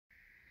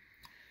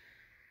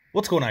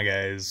What's going on,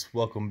 guys?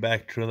 Welcome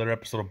back to another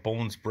episode of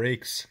Bones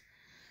Breaks.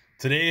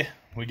 Today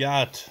we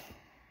got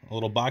a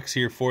little box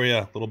here for you,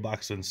 a little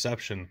box of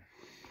Inception.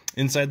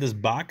 Inside this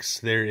box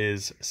there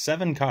is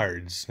 7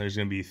 cards. There's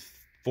going to be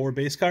 4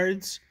 base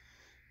cards,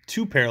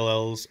 2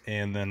 parallels,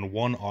 and then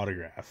 1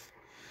 autograph.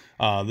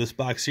 This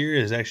box here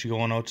is actually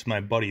going out to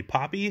my buddy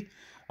Poppy.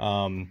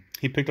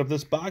 He picked up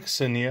this box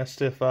and he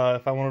asked if I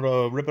wanted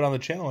to rip it on the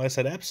channel. I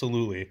said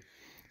absolutely.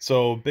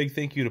 So big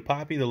thank you to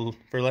Poppy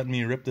for letting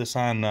me rip this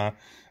on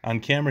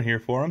camera here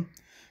for him.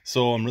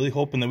 So I'm really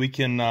hoping that we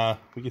can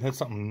hit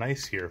something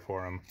nice here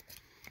for him.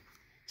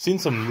 Seen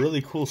some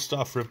really cool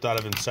stuff ripped out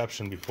of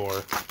Inception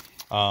before.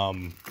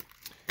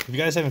 If you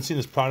guys haven't seen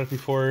this product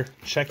before,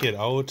 check it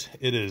out.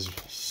 It is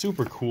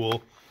super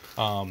cool.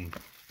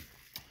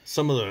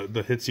 Some of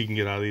the hits you can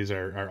get out of these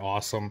are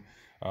awesome.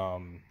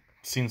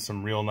 Seen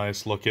some real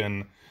nice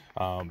looking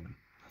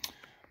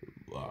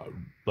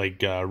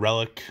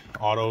relic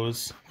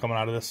autos coming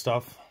out of this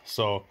stuff.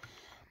 So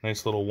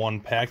nice little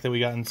 1 pack that we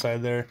got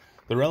inside there.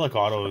 The relic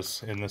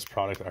autos in this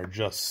product are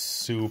just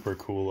super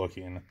cool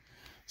looking.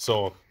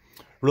 So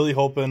really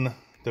hoping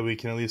that we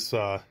can at least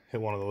hit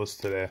one of those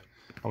today.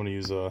 I'm going to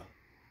use a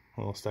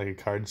little stack of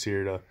cards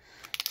here to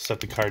set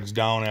the cards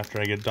down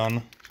after I get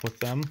done with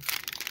them.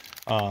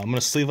 I'm going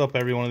to sleeve up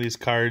every one of these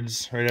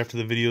cards right after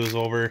the video is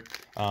over.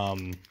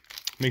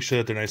 Make sure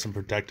that they're nice and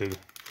protected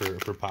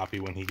for Poppy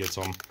when he gets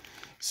them.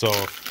 So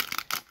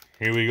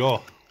here we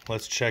go.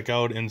 Let's check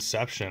out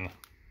Inception.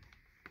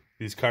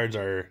 These cards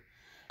are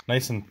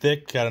nice and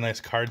thick, got a nice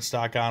card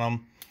stock on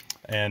them,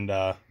 and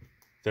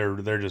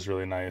they're just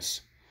really nice.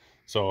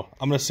 So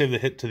I'm gonna save the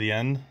hit to the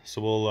end. So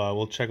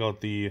we'll check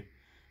out the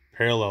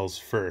parallels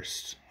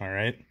first. All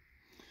right.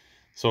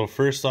 So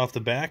first off the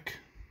back,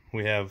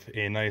 we have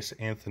a nice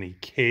Anthony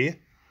K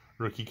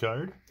rookie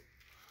card.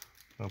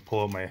 I'll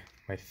pull out my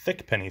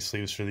thick penny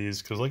sleeves for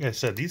these because, like I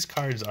said, these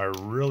cards are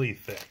really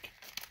thick.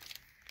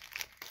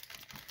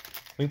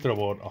 I think they're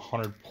about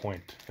 100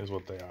 point is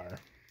what they are.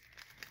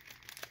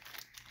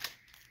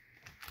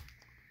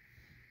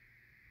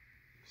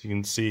 As you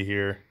can see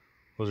here,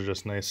 those are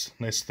just nice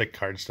thick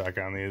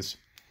cardstock on these.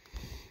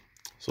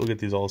 So we'll get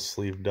these all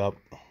sleeved up.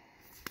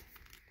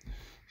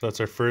 So that's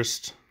our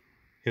first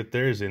hit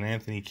there, is an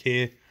Anthony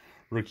K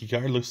rookie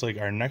card. Looks like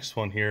our next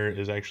one here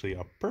is actually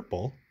a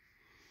purple.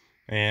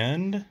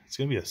 And it's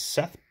going to be a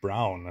Seth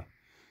Brown.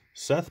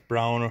 Seth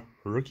Brown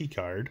rookie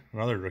card.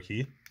 Another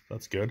rookie.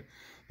 That's good.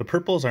 The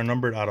purples are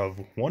numbered out of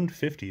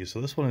 150. So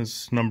this one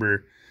is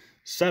number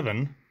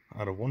 7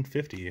 out of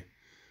 150.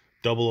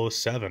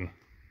 007.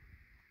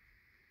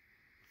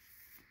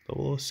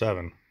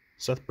 007.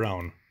 Seth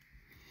Brown.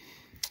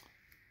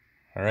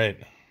 All right.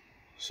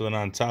 So then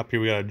on top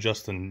here we got a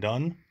Justin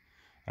Dunn.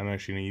 I'm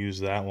actually going to use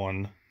that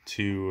one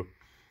to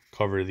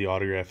cover the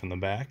autograph in the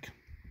back.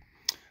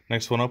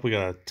 Next one up, we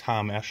got a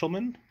Tom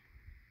Eshelman,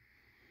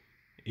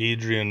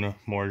 Adrian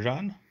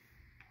Morjan,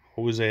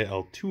 Jose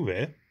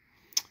Altuve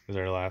is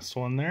our last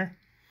one there.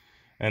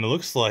 And it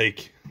looks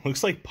like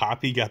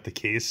Poppy got the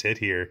case hit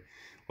here.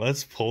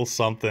 Let's pull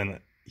something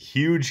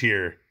huge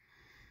here.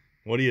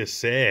 What do you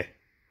say?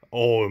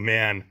 Oh,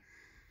 man.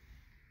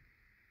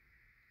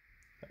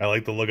 I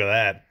like the look of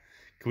that.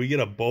 Can we get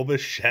a Bo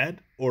Bichette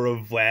or a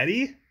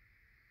Vladdy?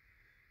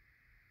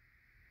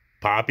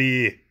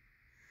 Poppy.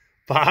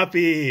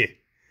 Poppy.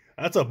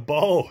 That's a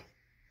Bo.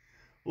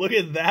 Look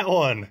at that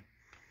one.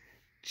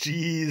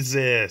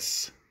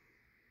 Jesus.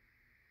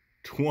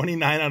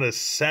 29 out of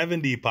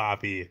 70,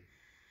 Poppy.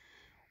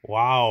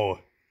 Wow.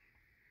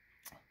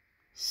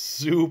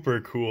 Super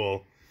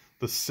cool.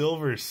 The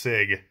silver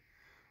sig.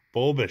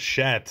 Bo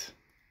Bichette.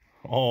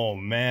 Oh,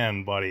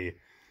 man, buddy.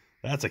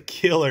 That's a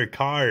killer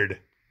card.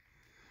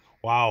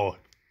 Wow.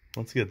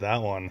 Let's get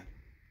that one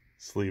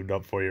sleeved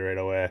up for you right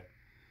away.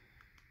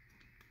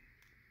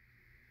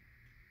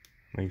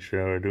 Make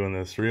sure we're doing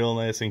this real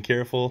nice and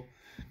careful,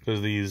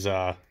 because these,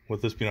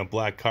 with this being a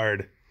black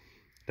card,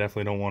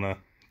 definitely don't want to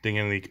ding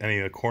any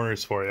of the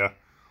corners for you.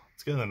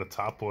 Let's get in the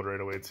top load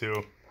right away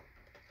too.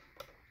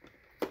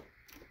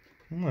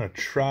 I'm gonna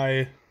try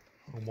a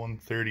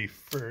 130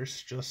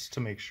 first, just to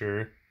make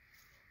sure.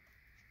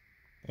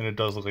 And it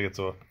does look like it's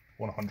a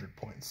 100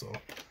 point, so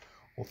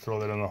we'll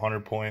throw that in the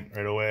 100 point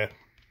right away.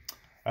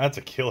 That's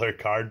a killer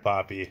card,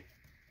 Poppy.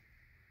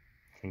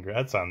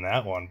 Congrats on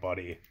that one,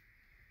 buddy.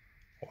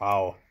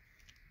 Wow.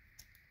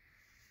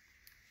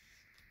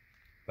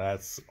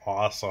 That's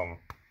awesome.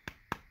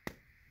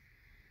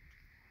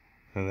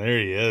 And there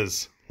he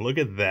is. Look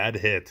at that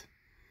hit.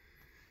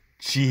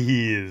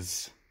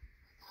 Jeez.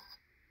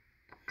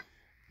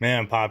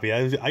 Man, Poppy,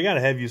 I gotta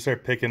have you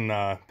start picking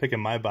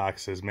my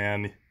boxes,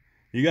 man.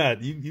 You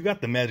got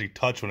the magic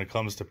touch when it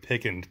comes to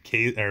picking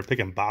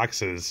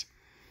boxes.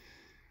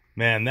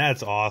 Man,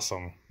 that's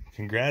awesome.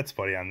 Congrats,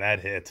 buddy, on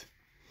that hit.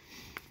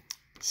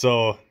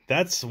 So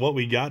that's what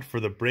we got for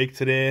the break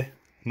today.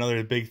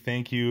 Another big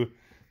thank you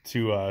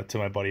to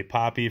my buddy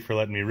Poppy for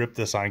letting me rip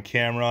this on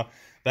camera.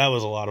 That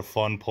was a lot of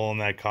fun pulling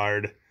that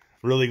card.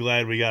 Really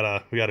glad we got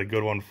a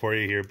good one for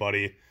you here,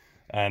 buddy.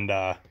 And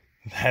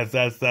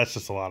that's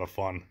just a lot of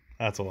fun.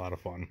 That's a lot of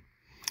fun.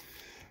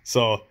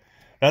 So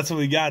that's what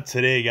we got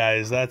today,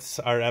 guys. That's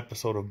our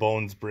episode of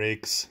Bones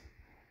Breaks.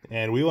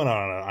 And we went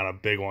on a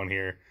big one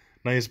here.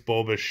 Nice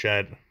Bo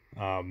Bichette,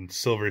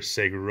 Silver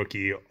Sig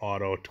rookie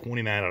auto,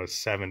 29 out of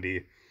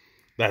 70.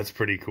 That's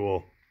pretty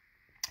cool.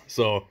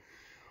 So,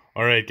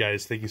 all right,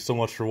 guys. Thank you so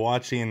much for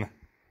watching.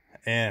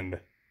 And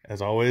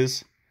as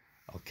always,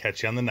 I'll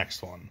catch you on the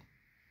next one.